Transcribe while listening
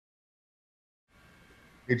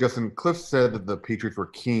Hey, Justin, Cliff said that the Patriots were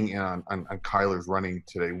keying in on Kyler's running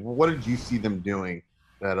today. What did you see them doing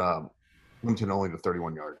that went to only the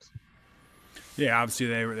 31 yards? Yeah, obviously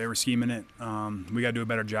they were scheming it. We got to do a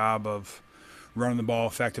better job of running the ball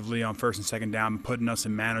effectively on first and second down, putting us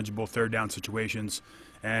in manageable third down situations.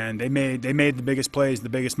 And they made the biggest plays, the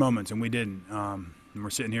biggest moments, and we didn't. And we're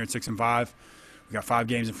sitting here at 6-5. We got 5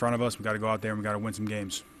 games in front of us. We got to go out there and we got to win some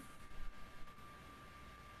games.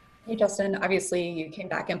 Hey, Justin, obviously you came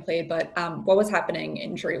back and played, but what was happening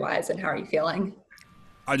injury-wise and how are you feeling?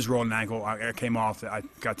 I just rolled an ankle. I came off. I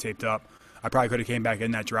got taped up. I probably could have came back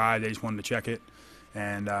in that drive. They just wanted to check it,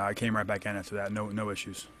 and I came right back in after that. No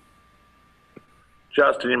issues.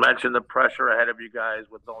 Justin, you mentioned the pressure ahead of you guys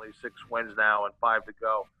with only 6 wins now and 5 to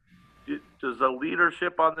go. Does the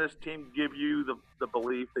leadership on this team give you the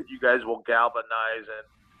belief that you guys will galvanize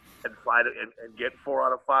and fight and get 4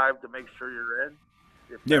 out of 5 to make sure you're in?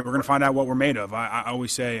 Yeah, we're going to find out what we're made of. I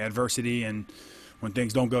always say adversity, and when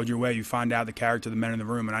things don't go your way, you find out the character of the men in the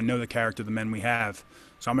room, and I know the character of the men we have.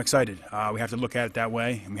 So I'm excited. We have to look at it that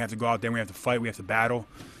way, and we have to go out there and we have to fight. We have to battle.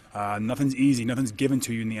 Nothing's easy. Nothing's given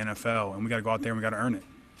to you in the NFL, and we got to go out there and we got to earn it.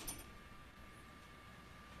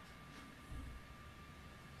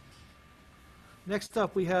 Next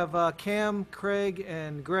up, we have Cam, Craig,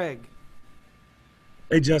 and Greg.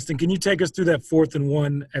 Hey, Justin, can you take us through that 4th and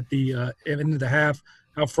 1 at the end of the half?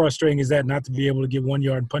 How frustrating is that not to be able to get 1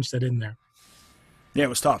 yard and punch that in there? Yeah, it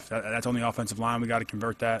was tough. That's on the offensive line. We got to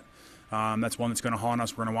convert that. That's one that's going to haunt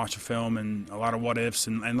us. We're going to watch the film and a lot of what ifs.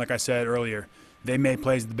 And like I said earlier, they made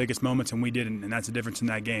plays at the biggest moments and we didn't, and that's the difference in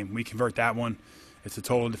that game. We convert that one, it's a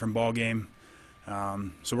total different ball game.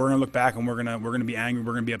 So we're going to look back and we're going to be angry.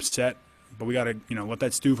 We're going to be upset, but we got to let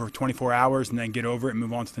that stew for 24 hours and then get over it and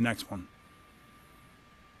move on to the next one.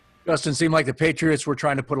 Justin, seemed like the Patriots were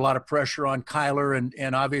trying to put a lot of pressure on Kyler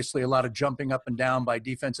and obviously a lot of jumping up and down by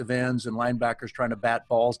defensive ends and linebackers trying to bat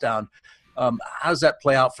balls down. How does that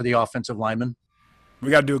play out for the offensive linemen?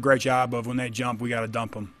 We got to do a great job of when they jump, we got to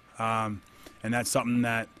dump them. And that's something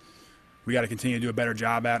that we got to continue to do a better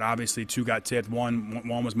job at. Obviously, 2 got tipped.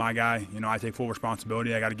 One was my guy. I take full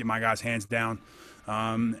responsibility. I got to get my guys' hands down.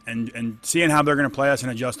 And seeing how they're going to play us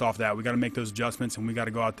and adjust off that. We got to make those adjustments, and we got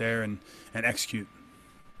to go out there and execute.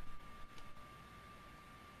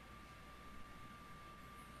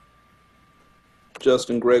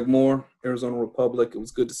 Justin, Greg Moore, Arizona Republic. It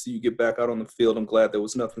was good to see you get back out on the field. I'm glad there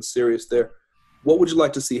was nothing serious there. What would you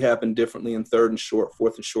like to see happen differently in 3rd and short,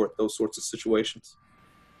 4th and short, those sorts of situations?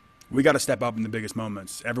 We got to step up in the biggest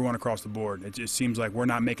moments, everyone across the board. It just seems like we're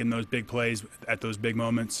not making those big plays at those big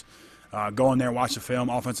moments. Go in there, watch the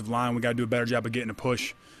film, offensive line, we got to do a better job of getting a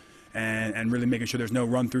push and really making sure there's no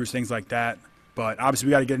run-throughs, things like that. But obviously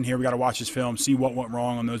we got to get in here, we got to watch this film, see what went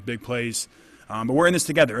wrong on those big plays. But we're in this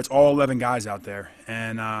together. It's all 11 guys out there.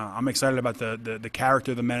 And I'm excited about the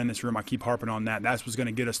character of the men in this room. I keep harping on that. That's what's going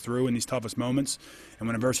to get us through in these toughest moments. And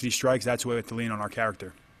when adversity strikes, that's where we have to lean on our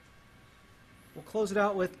character. We'll close it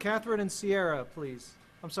out with Catherine and Sierra, please.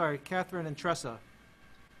 I'm sorry, Catherine and Tressa.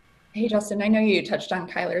 Hey, Justin, I know you touched on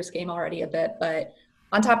Kyler's game already a bit, but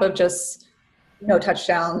on top of just no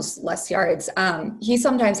touchdowns, less yards, he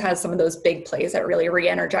sometimes has some of those big plays that really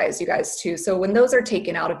re-energize you guys too. So when those are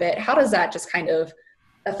taken out a bit, how does that just kind of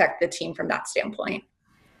affect the team from that standpoint?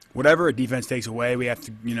 Whatever a defense takes away, we have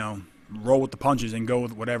to, roll with the punches and go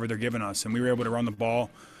with whatever they're giving us. And we were able to run the ball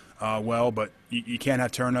well, but you can't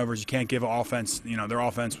have turnovers. You can't give an offense, their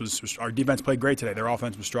offense was our defense played great today. Their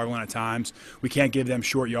offense was struggling at times. We can't give them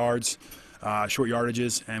short yardages,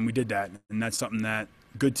 and we did that. And that's something that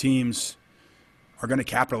good teams are going to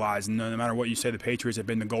capitalize. And no matter what you say, the Patriots have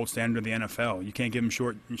been the gold standard of the NFL. You can't give them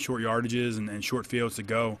short yardages and short fields to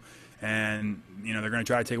go. And, they're going to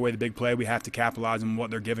try to take away the big play. We have to capitalize on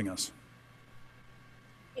what they're giving us.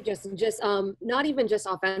 Hey, Justin, just not even just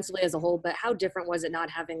offensively as a whole, but how different was it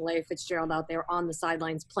not having Larry Fitzgerald out there on the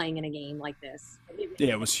sidelines playing in a game like this?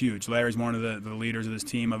 Yeah, it was huge. Larry's one of the leaders of this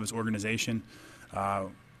team, of his organization.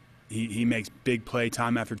 He makes big play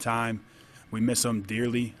time after time. We miss him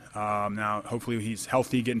dearly. Now, hopefully he's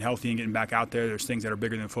healthy, getting healthy and getting back out there. There's things that are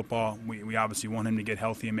bigger than football. We obviously want him to get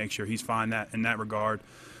healthy and make sure he's fine in that regard,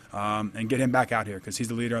 and get him back out here because he's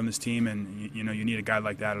the leader on this team, and you need a guy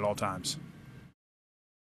like that at all times.